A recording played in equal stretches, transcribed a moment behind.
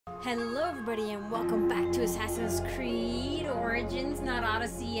Hello everybody and welcome back to Assassin's Creed Origins, not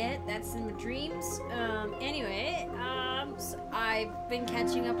Odyssey yet, that's in my dreams. So I've been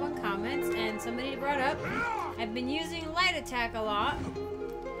catching up on comments and somebody brought up I've been using light attack a lot,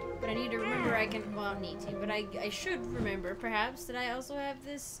 but I need to remember I should remember perhaps that I also have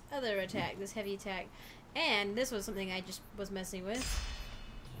this other attack, this heavy attack, and this was something I just was messing with.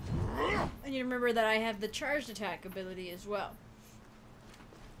 I need to remember that I have the charged attack ability as well.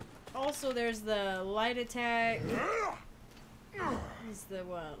 Also, there's the light attack. Is the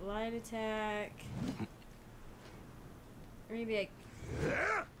what? Light attack. Or maybe I don't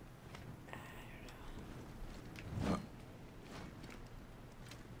know.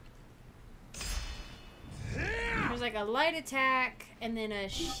 There's like a light attack and then a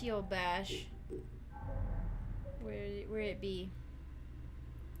shield bash. Where it be?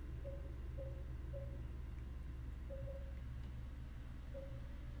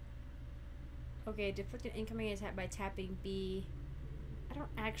 Okay, deflect an incoming attack by tapping B. I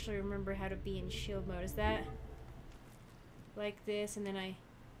don't actually remember how to be in shield mode. Is that like this and then I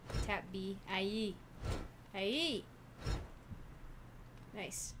tap B? Aye. Aye.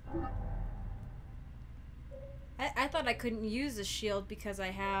 Nice. I thought I couldn't use a shield because I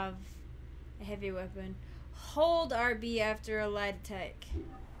have a heavy weapon. Hold RB after a light attack.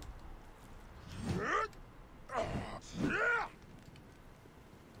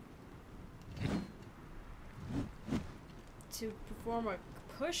 To perform a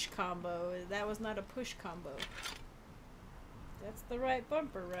push combo. That was not a push combo. That's the right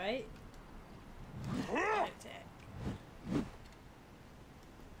bumper, right? Light attack.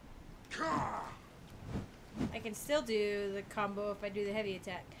 I can still do the combo if I do the heavy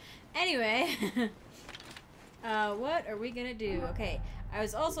attack. Anyway, what are we gonna do? Okay, I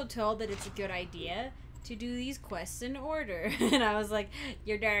was also told that it's a good idea to do these quests in order. And I was like,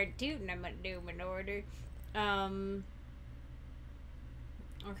 you're darn tootin', I'm gonna do them in order.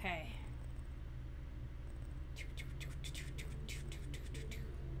 Okay.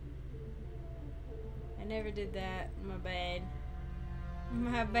 I never did that. My bad.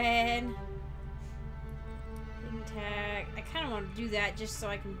 My bad. Intact. I kind of want to do that just so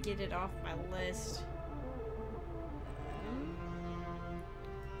I can get it off my list.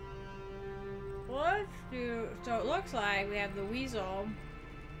 Let's do. So it looks like we have the weasel.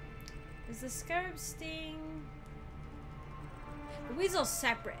 Is the scarab sting? The weasel's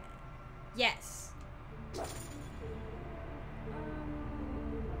separate. Yes.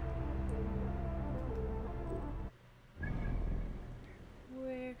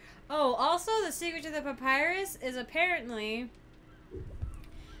 Where? Oh, also the secret to the papyrus is apparently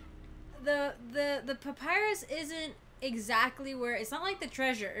the papyrus isn't exactly where. It's not like the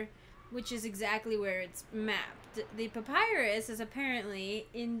treasure, which is exactly where it's mapped. The papyrus is apparently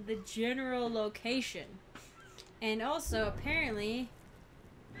in the general location. And also, apparently,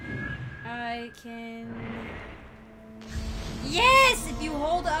 I can... Yes! If you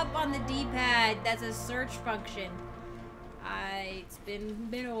hold up on the D-pad, that's a search function. It's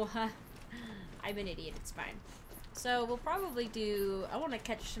been a while. I'm an idiot, it's fine. So, we'll probably do... I want to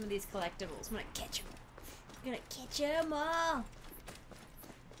catch some of these collectibles. I'm gonna catch them. I'm gonna catch them all.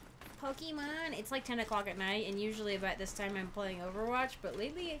 Pokemon. It's like 10 o'clock at night, and usually about this time I'm playing Overwatch, but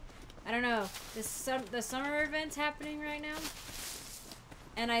lately... I don't know. The summer event's happening right now,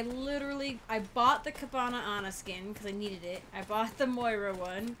 and I bought the Cabana Ana skin because I needed it. I bought the Moira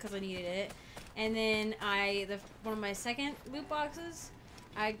one because I needed it, and then one of my second loot boxes,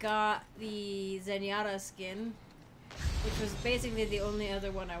 I got the Zenyatta skin, which was basically the only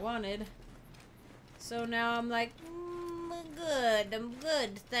other one I wanted. So now I'm like, I'm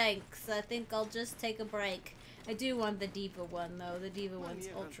good, thanks. I think I'll just take a break. I do want the Diva one, though. The Diva one's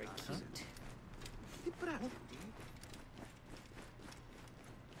ultra cute.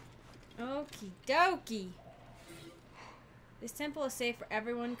 Okie dokie. This temple is safe for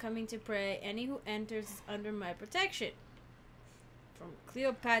everyone coming to pray. Any who enters is under my protection. From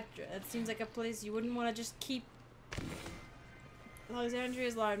Cleopatra. That seems like a place you wouldn't want to just keep. Alexandria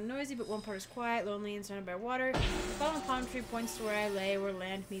is loud and noisy, but one part is quiet, lonely, and surrounded by water. The fallen palm tree points to where I lay, where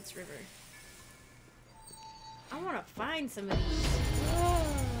land meets river. I want to find some of these.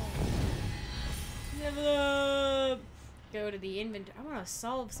 Level up. Go to the inventory. I want to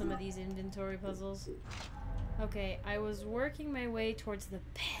solve some of these inventory puzzles. Okay, I was working my way towards the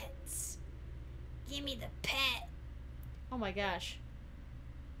pets. Give me the pet. Oh my gosh.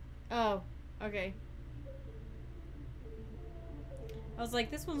 Oh, okay. I was like,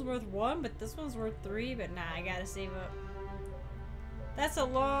 this one's worth 1, but this one's worth 3, but nah, I gotta save up. That's a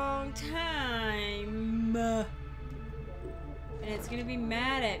long time. And it's gonna be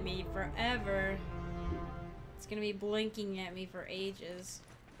mad at me forever. It's gonna be blinking at me for ages.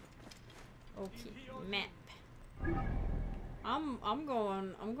 Okay, map. I'm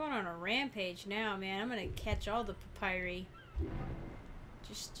going on a rampage now, man. I'm gonna catch all the papyri.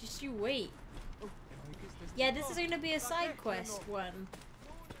 Just you wait. Yeah, this is gonna be a side quest one.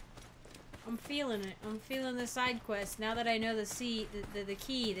 I'm feeling it. I'm feeling the side quest now that I know the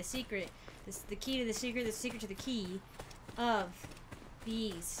key, the secret, the key to the secret, the secret to the key of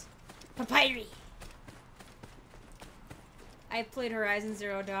these papyri. I played Horizon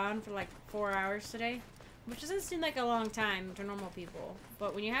Zero Dawn for like 4 hours today, which doesn't seem like a long time to normal people,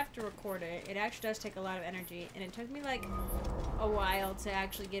 but when you have to record it, it actually does take a lot of energy, and it took me like a while to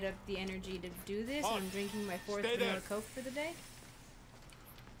actually get up the energy to do this. I'm drinking my 4th vanilla Coke for the day.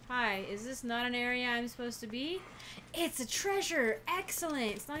 Hi, is this not an area I'm supposed to be? It's a treasure!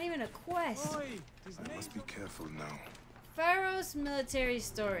 Excellent! It's not even a quest. I must be careful now. Pharaoh's military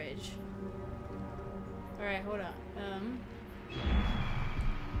storage. Alright, hold on.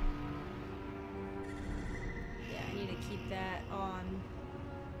 Yeah, I need to keep that on.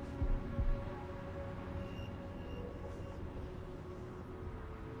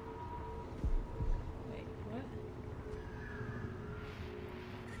 Wait, what?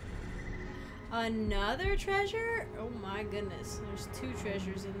 Another treasure? Oh my goodness. There's 2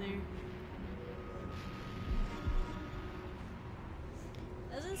 treasures in there.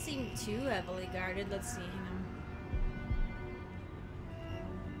 Doesn't seem too heavily guarded. Let's see. Hang on.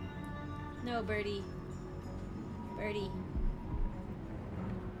 No, birdie. Birdie.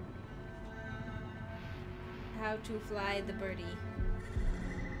 How to fly the birdie.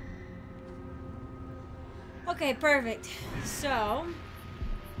 Okay, perfect. So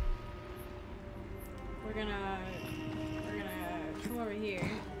we're gonna come over here.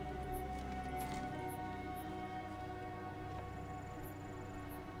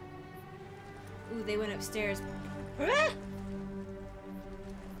 Ooh, they went upstairs. Ah!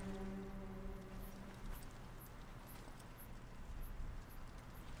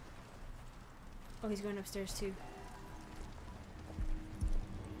 Oh, he's going upstairs too.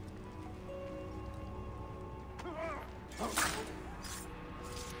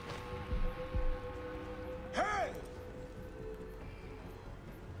 Hey!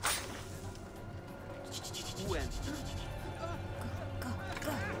 When?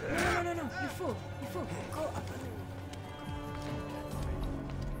 Go. No. You fool. Go up.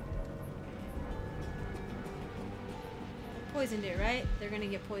 Poisoned it, right? They're gonna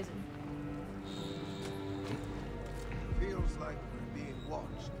get poisoned. Feels like we're being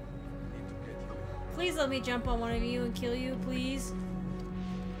watched. Need to get you. Please let me jump on one of you and kill you, please.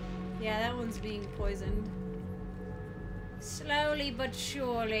 Yeah, that one's being poisoned. Slowly but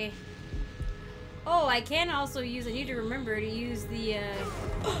surely. Oh, I can also use, I need to remember to use the,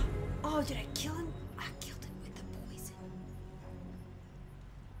 Oh, did I kill him? I killed him with the poison.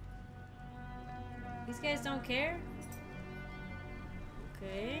 These guys don't care?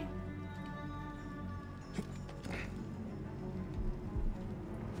 Okay.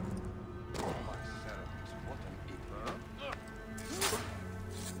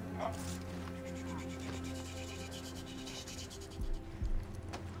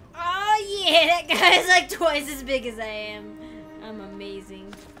 Oh yeah, that guy is like twice as big as I am. I'm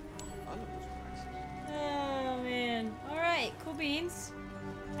amazing. Oh man. Alright, cool beans.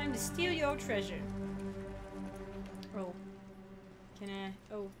 Time to steal your treasure. Oh. Can I?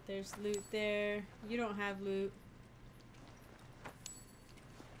 Oh, there's loot there. You don't have loot.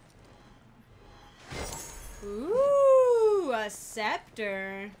 Ooh, a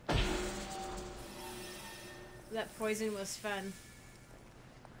scepter. That poison was fun.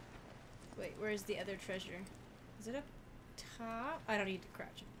 Wait, where's the other treasure? Is it up top? I don't need to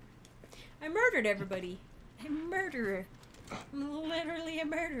crouch. I murdered everybody. I'm a murderer. I'm literally a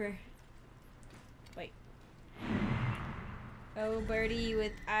murderer. Wait. Oh, birdie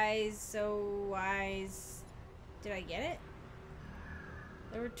with eyes so wise. Did I get it?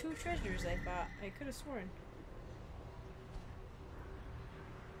 There were 2 treasures, I thought. I could have sworn.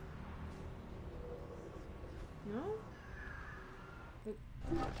 No? Oop.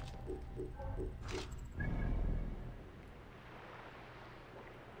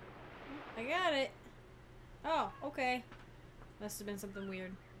 I got it. Oh, okay. Must have been something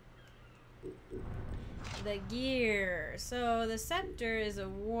weird. The gear. So the scepter is a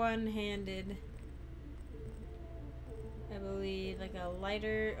one-handed, I believe, like a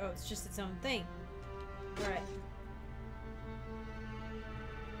lighter. Oh, it's just its own thing. Alright.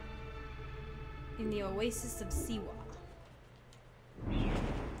 In the oasis of Siwa.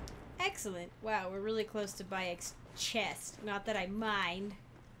 Excellent. Wow, we're really close to chest. Not that I mind.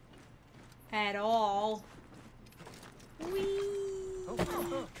 At all. Whee!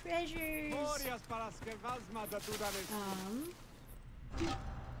 Treasures!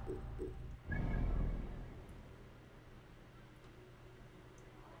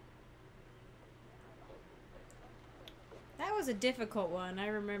 That was a difficult one, I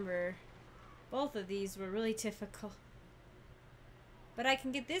remember. Both of these were really difficult. But I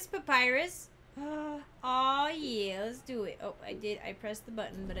can get this papyrus. Oh yeah, let's do it. Oh, I pressed the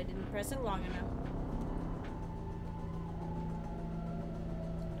button, but I didn't press it long enough.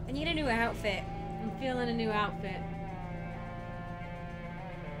 I need a new outfit. I'm feeling a new outfit.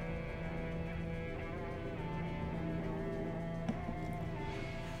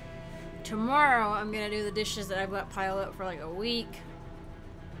 Tomorrow, I'm gonna do the dishes that I've got piled up for like a week.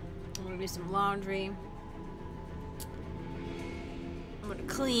 I'm gonna do some laundry. I'm gonna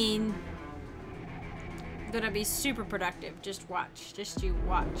clean. I'm gonna be super productive. Just watch. Just you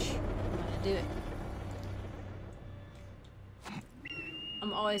watch. I'm gonna do it.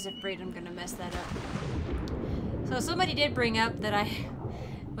 I'm always afraid I'm gonna mess that up. So somebody did bring up that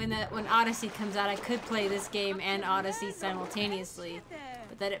when Odyssey comes out, I could play this game and Odyssey simultaneously.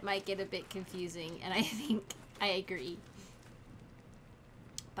 But that it might get a bit confusing, and I think I agree.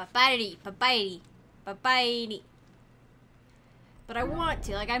 Papayri, papayri, papayri. But I want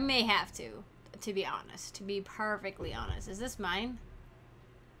to, like, I may have to be honest, to be perfectly honest. Is this mine?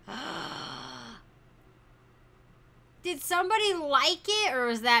 Did somebody like it, or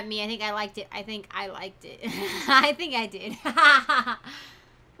was that me? I think I liked it. I think I liked it. I think I did.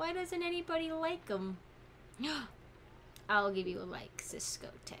 Why doesn't anybody like them? I'll give you a like, Cisco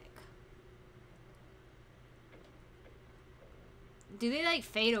Tech. Do they like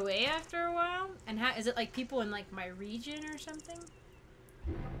fade away after a while? And how is it like people in like my region or something?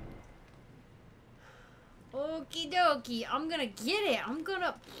 Okie dokie, I'm gonna get it. I'm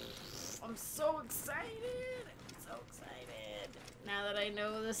so excited. I'm so excited. Now that I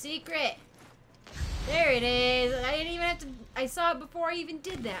know the secret. There it is. I didn't even have to, I saw it before I even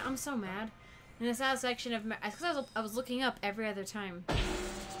did that. I'm so mad. In the south section of I was looking up every other time.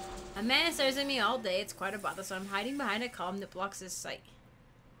 A man stares at me all day. It's quite a bother, so I'm hiding behind a column that blocks his sight.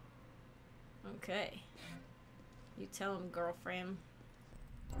 Okay. You tell him, girlfriend.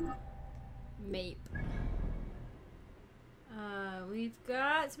 Mape. We've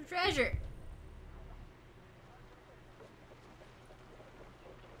got some treasure.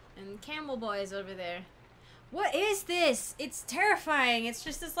 And Camel Boy's over there. What is this? It's terrifying. It's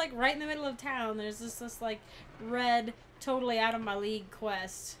just this, like, right in the middle of town. There's this like, red, totally out of my league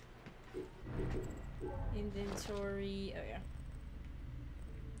quest. Inventory. Oh, yeah.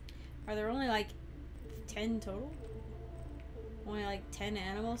 Are there only, like, 10 total? Only, like, 10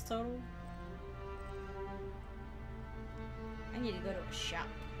 animals total? I need to go to a shop.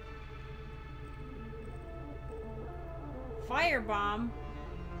 Firebomb?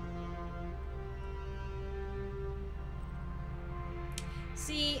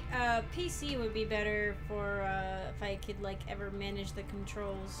 See, PC would be better for, if I could, like, ever manage the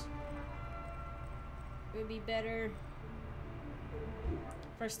controls. It would be better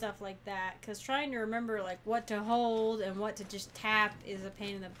for stuff like that. Because trying to remember, like, what to hold and what to just tap is a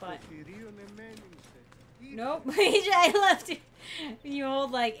pain in the butt. Nope. I left it. When you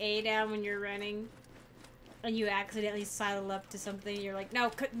hold, like, A down when you're running, and you accidentally sidle up to something, you're like,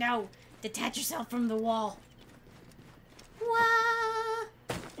 no, no! Detach yourself from the wall! Wah!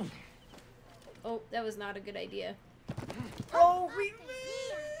 Oh, that was not a good idea. Oh, we lived!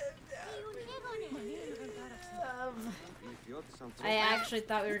 I actually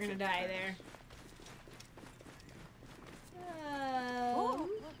thought we were gonna die there.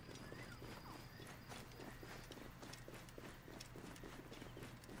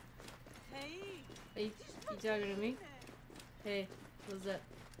 Are you talking to me? Hey, what's up?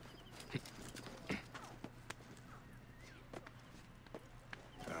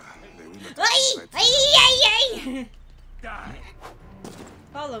 Die.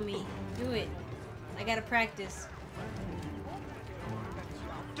 Follow me. Do it. I gotta practice.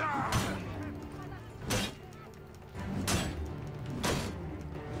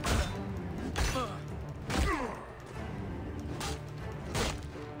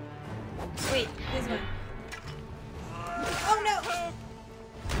 Wait, this one. Oh no!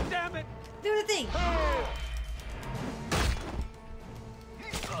 Damn it! Do the thing!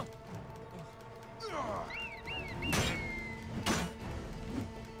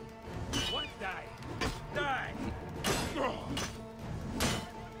 What? Die! Die!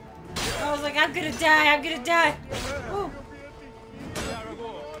 I was like, I'm gonna die, I'm gonna die! Ooh.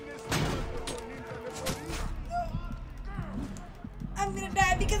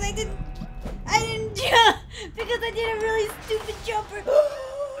 I didn't jump because I did a really stupid jumper.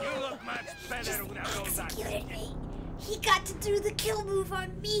 You look much better without all that. Executed me. He got to do the kill move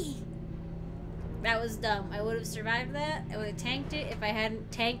on me. That was dumb. I would have survived that. I would have tanked it if I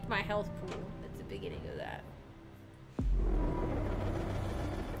hadn't tanked my health pool at the beginning of that.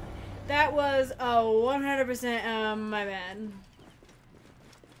 That was a 100% my bad.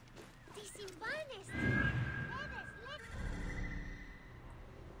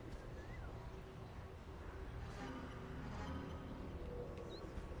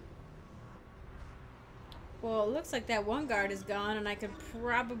 Well, it looks like that one guard is gone, and I could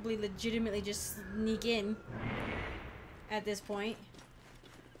probably legitimately just sneak in at this point.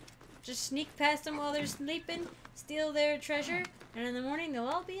 Just sneak past them while they're sleeping, steal their treasure, and in the morning they'll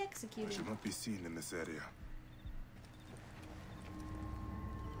all be I executed. should not be seen in this area.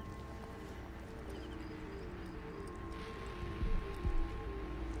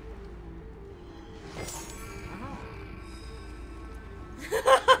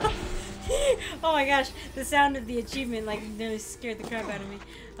 Oh my gosh, the sound of the achievement like nearly scared the crap out of me.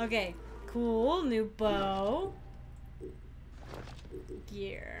 Okay, cool, new bow.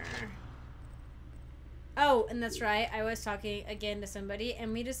 Gear. Oh, and that's right, I was talking again to somebody,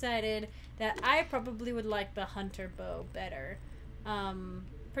 and we decided that I probably would like the hunter bow better.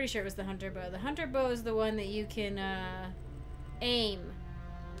 Pretty sure it was the hunter bow. The hunter bow is the one that you can, aim.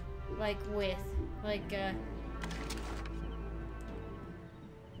 Like, with. Like,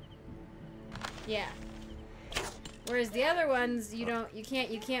 yeah. Whereas the other ones, you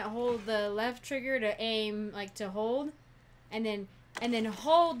can't hold the left trigger to aim, like to hold, and then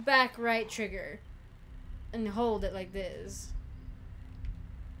hold back right trigger, and hold it like this.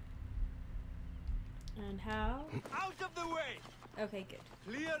 And how? Out of the way! Okay, good.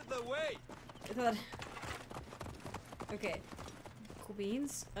 Clear the way! I thought. Okay. Cool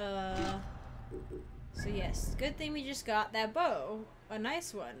beans. So yes, good thing we just got that bow, a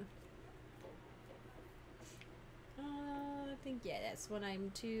nice one. I think, yeah, that's when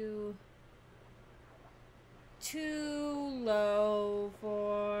I'm too low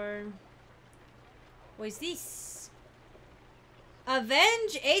for... What is this?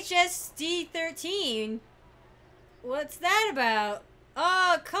 Avenge HSD 13? What's that about?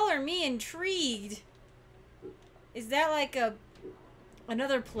 Oh, color me intrigued. Is that like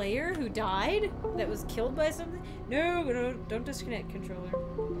another player who died? That was killed by something? No, don't disconnect, controller.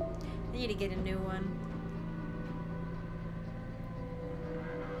 I need to get a new one.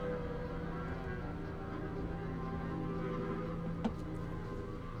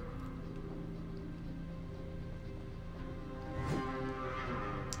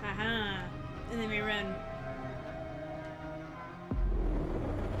 Aha. And then we run.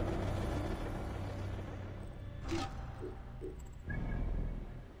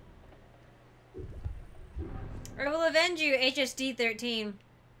 I will avenge you, HSD 13.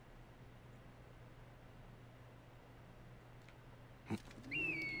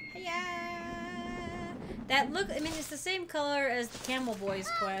 Hiya! That look, I mean, it's the same color as the Camel Boys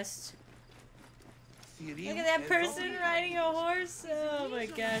quest. Look at that person riding a horse. Oh my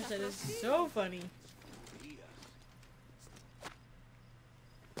gosh, that is so funny.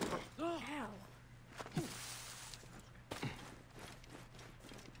 Ow.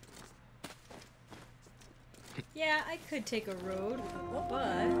 Yeah, I could take a road,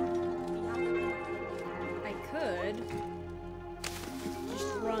 but I could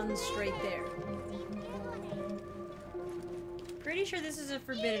just run straight there. Pretty sure this is a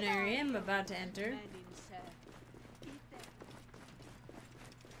forbidden area I'm about to enter.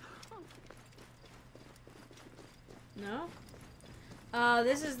 No?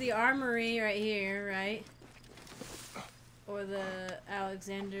 This is the armory right here, right? Or the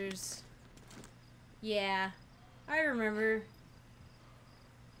Alexander's. Yeah, I remember.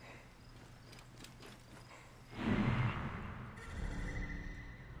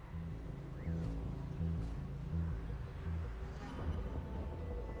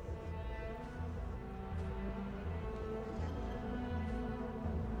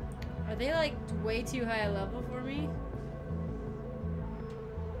 Are they like way too high a level for me?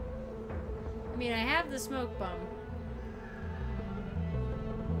 I mean, I have the smoke bomb.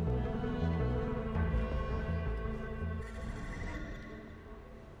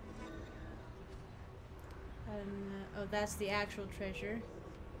 Oh, that's the actual treasure.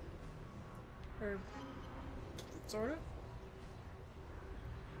 Or sort of.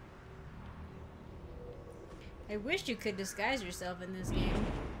 I wish you could disguise yourself in this game.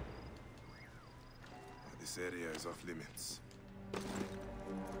 This area is off limits.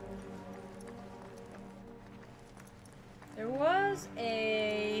 There was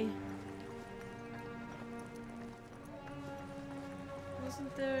a...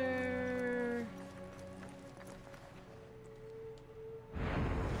 Wasn't there...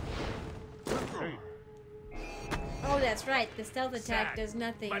 Oh, that's right. The stealth attack does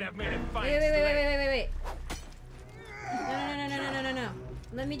nothing. Might have made it fine. Wait. No.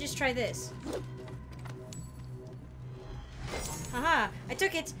 Let me just try this. Haha! I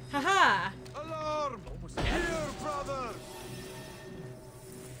took it! Haha! Alarm! Here, brothers!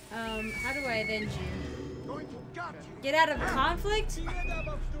 How do I avenge you? Going to gut you! Get out of conflict? You are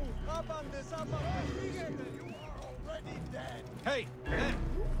already dead! Hey!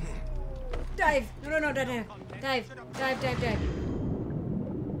 Dive! No, dive. Dive.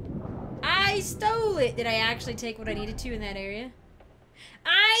 I stole it! Did I actually take what I needed to in that area?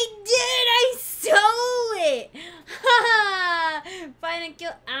 I did! I stole it! Haha! Find and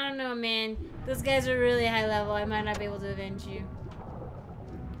kill. I don't know, man. Those guys are really high level. I might not be able to avenge you.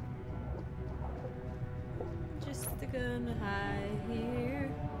 Just gonna hide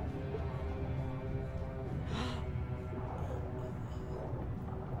here.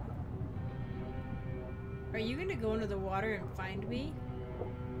 Are you gonna go into the water and find me?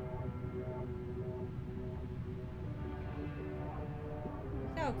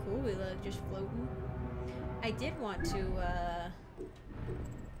 Look how cool we look, just floating. I did want to,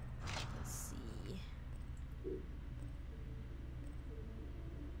 let's see.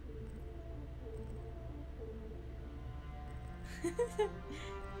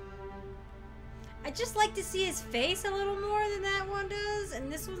 I just like to see his face a little more than that one does,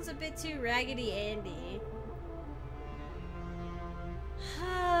 and this one's a bit too Raggedy Andy.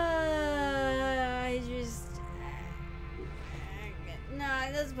 I just... No,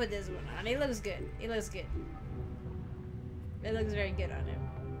 let's put this one on. He looks good. He looks good. It looks very good on him.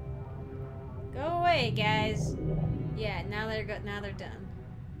 Go away, guys. Yeah, now they're done.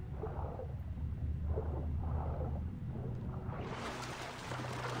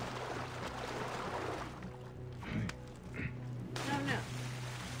 No.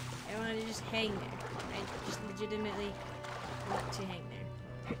 I wanted to just hang there. I just legitimately want to hang there.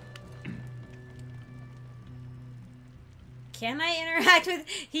 Can I interact with...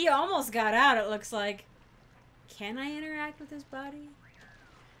 He almost got out, it looks like. Can I interact with his body?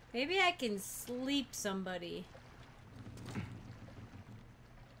 Maybe I can sleep somebody.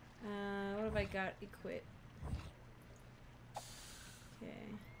 What have I got equipped?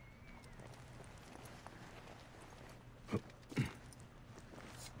 Okay.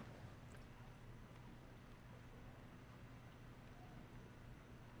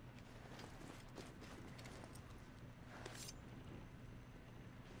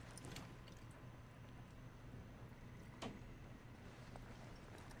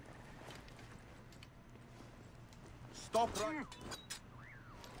 Stop right.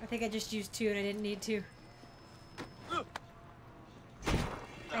 I think I just used 2 and I didn't need to.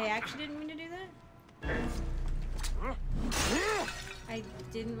 I actually didn't mean to do that. I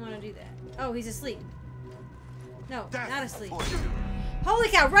didn't want to do that. Oh, he's asleep. No, not asleep. Holy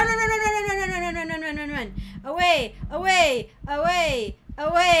cow! Run! Away!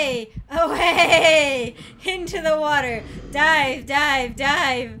 Into the water! Dive!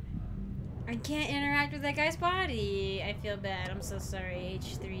 I can't interact with that guy's body. I feel bad. I'm so sorry,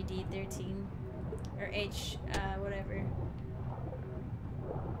 H3D13. Or H, whatever.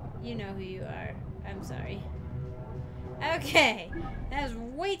 You know who you are. I'm sorry. Okay. That was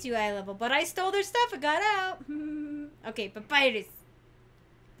way too high level, but I stole their stuff and got out. Okay, Papyrus.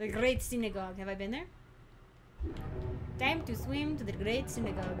 The Great Synagogue. Have I been there? Time to swim to the Great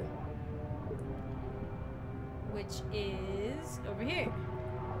Synagogue. Which is over here.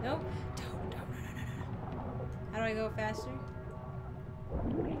 Nope. No. How do I go faster?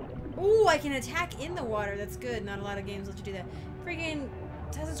 Ooh, I can attack in the water. That's good. Not a lot of games let you do that. Freaking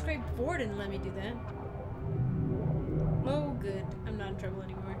Assassin's Creed 4 didn't let me do that. Oh, good. I'm not in trouble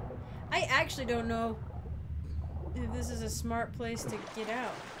anymore. I actually don't know if this is a smart place to get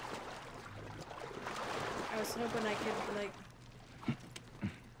out. I was hoping I could, like,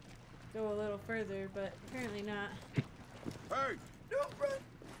 go a little further, but apparently not. Hey! Don't run!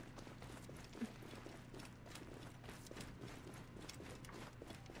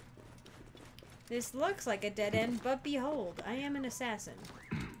 This looks like a dead end, but behold, I am an assassin.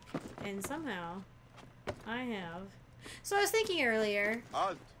 And somehow, I have... So I was thinking earlier...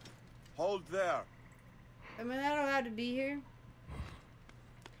 Halt! Hold there! Am I not allowed to be here?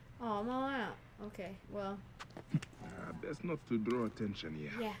 Oh, I'm all out. Okay, well... Best not to draw attention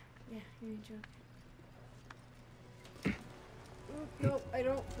here. Yeah, you're joking. Nope, I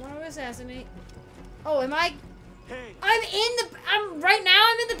don't want to assassinate. Oh, am I... Hey, Right now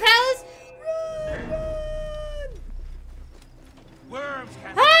I'm in the palace. Run, run. worms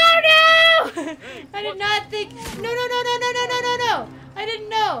can Oh no! Hey, I did what- not think. No, no, no, no, no, no, no, no, no. I didn't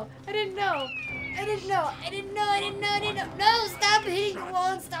know. I didn't know. I didn't know. I didn't know. I didn't know. I didn't know. No, stop hitting the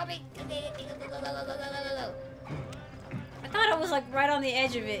wall and stop it. I thought it was like right on the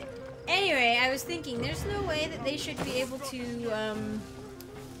edge of it. Anyway, I was thinking there's no way that they should be able to,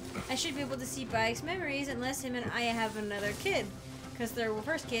 I should be able to see Bayek's memories unless him and I have another kid. Because their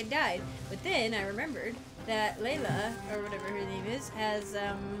first kid died. But then I remembered that Layla, or whatever her name is, has,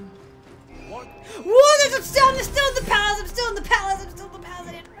 What? Whoa, I'm still in the palace! I'm still in the palace! I'm still in the palace!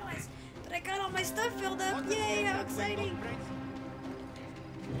 I didn't realize that I got all my stuff filled up! Yay, how exciting!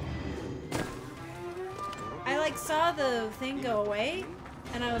 I like saw the thing go away,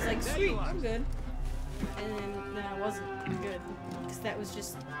 and I was like, sweet, I'm good. And then no, I wasn't good. Because that was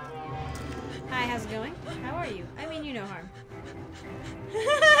just... Hi, how's it going? How are you? I mean, you no harm.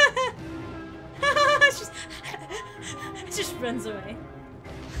 It just runs away.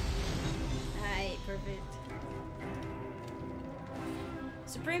 Alright, perfect.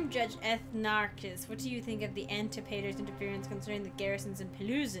 Supreme Judge Ethnarchus, what do you think of the Antipater's interference concerning the garrisons in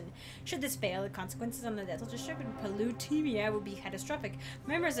Pelusium? Should this fail, the consequences on the dental district in Pelutimia would be catastrophic.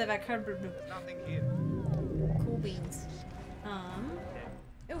 Members of our Nothing here. cool beans.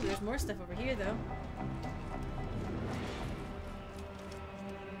 Oh, there's more stuff over here though.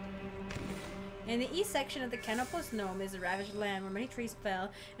 In the east section of the Canopus Nome is a ravaged land where many trees fell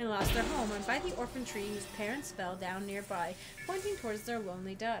and lost their home, and by the orphan tree whose parents fell down nearby, pointing towards their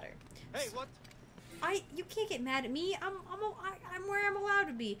lonely daughter. Hey, what? You can't get mad at me. I'm where I'm allowed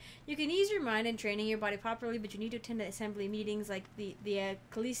to be. You can ease your mind in training your body properly, but you need to attend the assembly meetings like the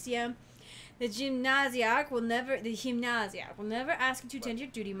Ecclesia. The gymnasiarch will never ask you to attend your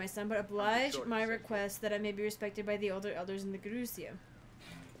duty, my son, but oblige my request that I may be respected by the older elders in the Gerusia.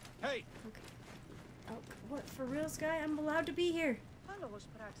 Hey! Oh, what, for real, Sky? I'm allowed to be here.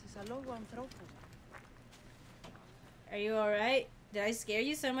 Are you alright? Did I scare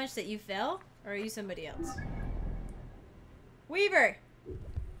you so much that you fell? Or are you somebody else? Weaver!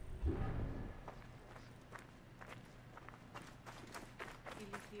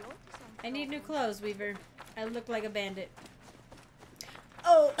 I need new clothes, Weaver. I look like a bandit.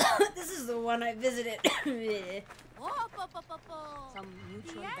 Oh, this is the one I visited. Some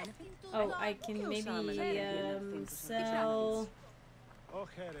mutual benefit? Oh, I can maybe sell. Oh,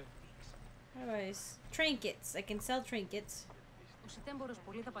 here. How do I trinkets? I can sell trinkets.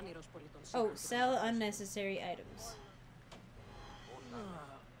 Oh, sell unnecessary items.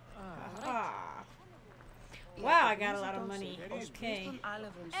 Aha. Wow, I got a lot of money. Okay.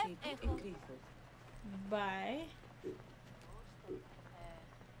 Buy.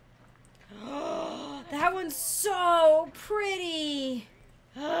 That one's so pretty.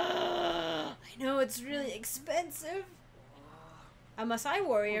 I know it's really expensive. A Maasai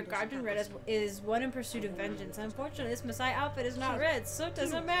warrior garbed in red is one in pursuit of vengeance. Unfortunately, this Maasai outfit is not red, so it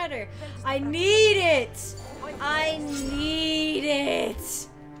doesn't matter. I need it. I need it.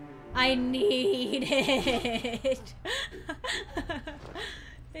 I need it.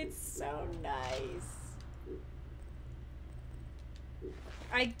 It's so nice.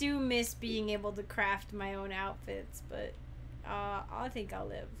 I do miss being able to craft my own outfits, but I think I'll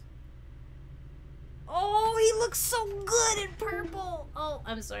live. Oh, he looks so good in purple. Oh,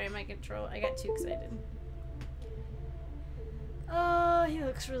 I'm sorry, my control. I got too excited. Oh, he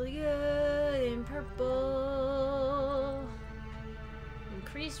looks really good in purple.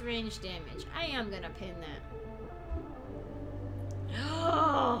 Increase range damage. I am gonna pin that.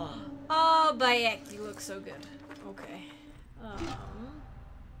 Oh, Bayek, you look so good. Okay.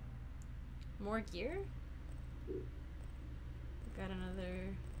 More gear? Got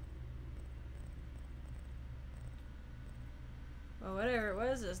another... Well, whatever it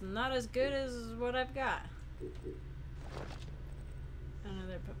was, it's not as good as what I've got.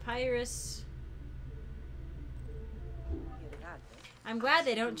 Another papyrus. I'm glad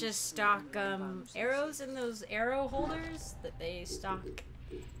they don't just stock arrows in those arrow holders, that they stock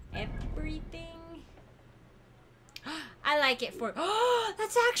everything. I like it for... Oh,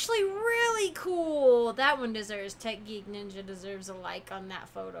 that's actually really cool. That one deserves... Tech Geek Ninja deserves a like on that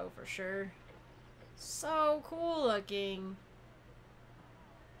photo for sure. So cool looking.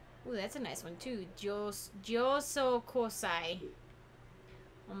 Ooh, that's a nice one too. Joso Kosai.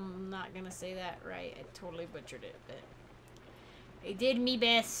 I'm not gonna say that right. I totally butchered it, but... I did me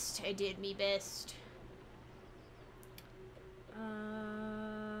best. I did me best.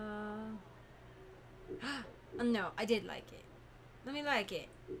 No, I did like it. Let me like it.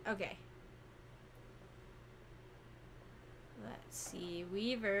 Okay. Let's see,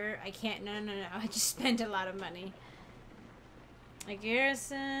 Weaver. I can't. No, no, no. I just spent a lot of money. A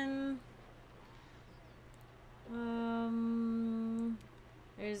garrison.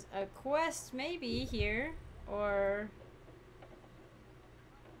 There's a quest maybe here, or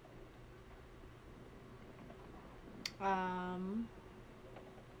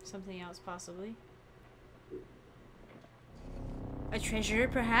something else possibly. A treasure,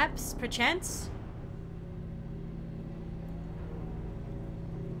 perhaps, perchance.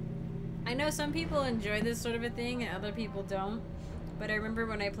 I know some people enjoy this sort of a thing and other people don't. But I remember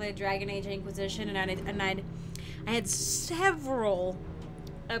when I played Dragon Age Inquisition and I had several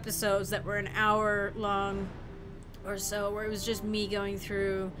episodes that were an hour long or so where it was just me going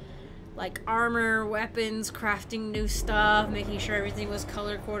through like armor, weapons, crafting new stuff, making sure everything was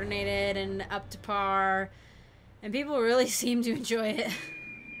color coordinated and up to par. And people really seem to enjoy it.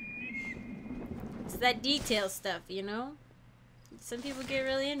 It's that detail stuff, you know? Some people get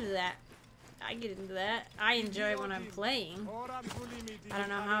really into that. I get into that. I enjoy it when I'm playing. I don't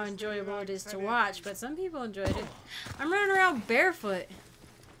know how enjoyable it is to watch, but some people enjoyed it. I'm running around barefoot.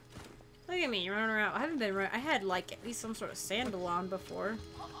 Look at me running around. I haven't been running. I had like at least some sort of sandal on before.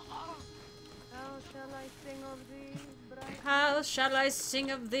 How shall I sing of thee, bright? How shall I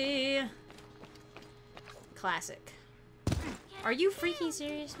sing of thee? Classic. Are you freaking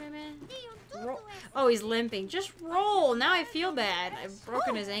serious, my man? Roll. Oh, he's limping. Just roll. Now I feel bad. I've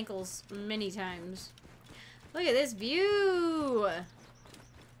broken his ankles many times. Look at this view.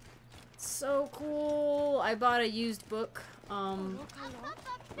 So cool. I bought a used book.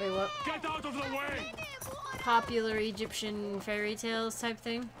 Wait, what? Get out of the way! Popular Egyptian fairy tales type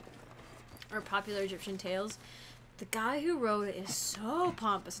thing. Or popular Egyptian tales. The guy who wrote it is so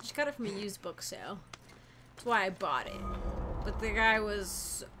pompous. I just got it from a used book sale. That's why I bought it. But the guy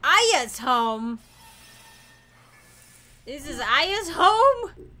was... Aya's home! This is Aya's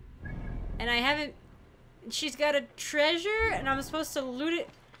home? And I haven't... She's got a treasure, and I'm supposed to loot it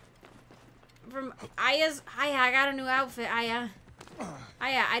from Aya's... Aya, I got a new outfit, Aya.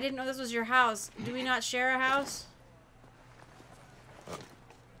 Aya, I didn't know this was your house. Do we not share a house?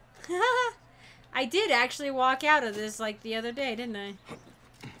 I did actually walk out of this, like, the other day, didn't I?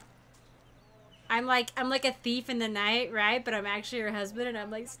 I'm like a thief in the night, right? But I'm actually her husband, and I'm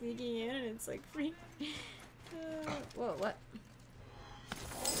like sneaking in, and it's like free. Whoa, what?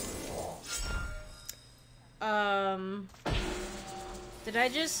 Did I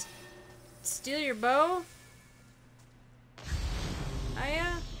just steal your bow?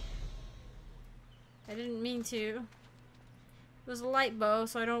 Aya? I didn't mean to. It was a light bow,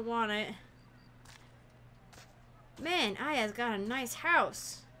 so I don't want it. Man, Aya's got a nice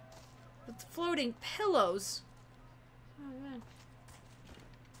house. With floating pillows. Oh, man.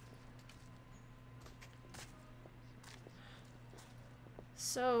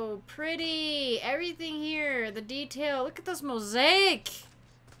 So pretty. Everything here. The detail. Look at this mosaic.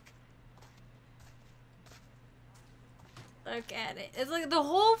 Look at it. It's like the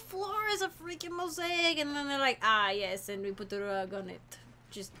whole floor is a freaking mosaic. And then they're like, ah, yes. And we put a rug on it.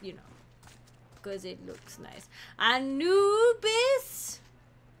 Just, you know. Because it looks nice. Anubis.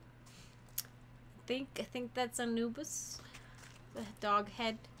 I think that's Anubis, the dog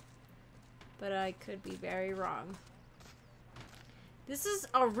head, but I could be very wrong. This is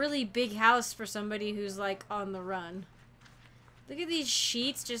a really big house for somebody who's like on the run. Look at these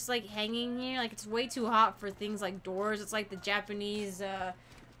sheets just like hanging here. Like it's way too hot for things like doors. It's like the Japanese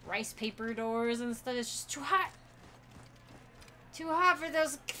rice paper doors and stuff. It's just too hot. Too hot for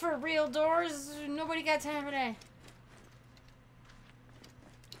those for real doors. Nobody got time for that.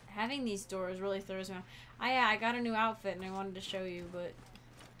 Having these doors really throws me off. Yeah, I got a new outfit and I wanted to show you, but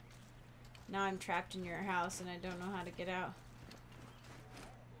now I'm trapped in your house and I don't know how to get out.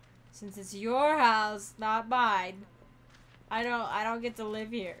 Since it's your house, not mine, I don't get to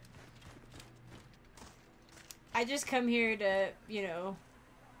live here. I just come here to, you know,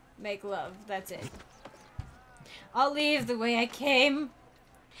 make love. That's it. I'll leave the way I came.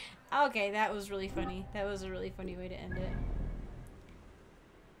 Okay, that was really funny. That was a really funny way to end it.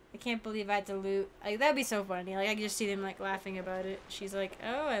 I can't believe I had to loot. Like, that'd be so funny. Like, I could just see them, like, laughing about it. She's like,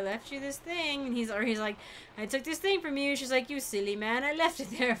 oh, I left you this thing. And he's like, I took this thing from you. She's like, you silly man. I left it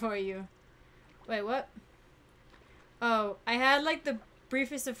there for you. Wait, what? Oh, I had, like, the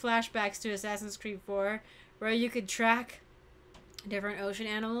briefest of flashbacks to Assassin's Creed 4 where you could track different ocean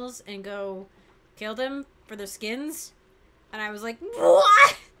animals and go kill them for their skins. And I was like,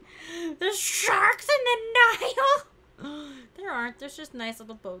 what? There's sharks in the Nile? There aren't. There's just nice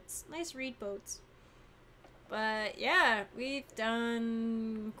little boats. Nice reed boats. But yeah, we've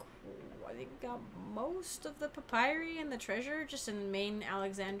done I think we got most of the papyri and the treasure just in the main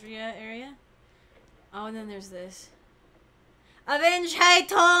Alexandria area. Oh, and then there's this. Avenge Hai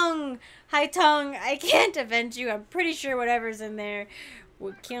Tong! Hai Tong, I can't avenge you. I'm pretty sure whatever's in there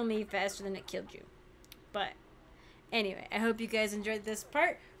would kill me faster than it killed you. But anyway, I hope you guys enjoyed this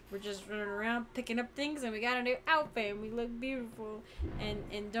part. We're just running around picking up things, and we got a new outfit, and we look beautiful.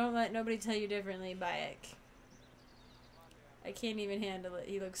 And don't let nobody tell you differently, Bayek. I can't even handle it.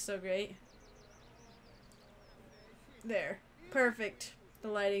 He looks so great. There. Perfect. The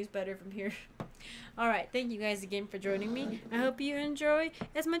lighting's better from here. Alright, thank you guys again for joining me. I hope you enjoy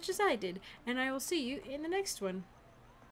as much as I did, and I will see you in the next one.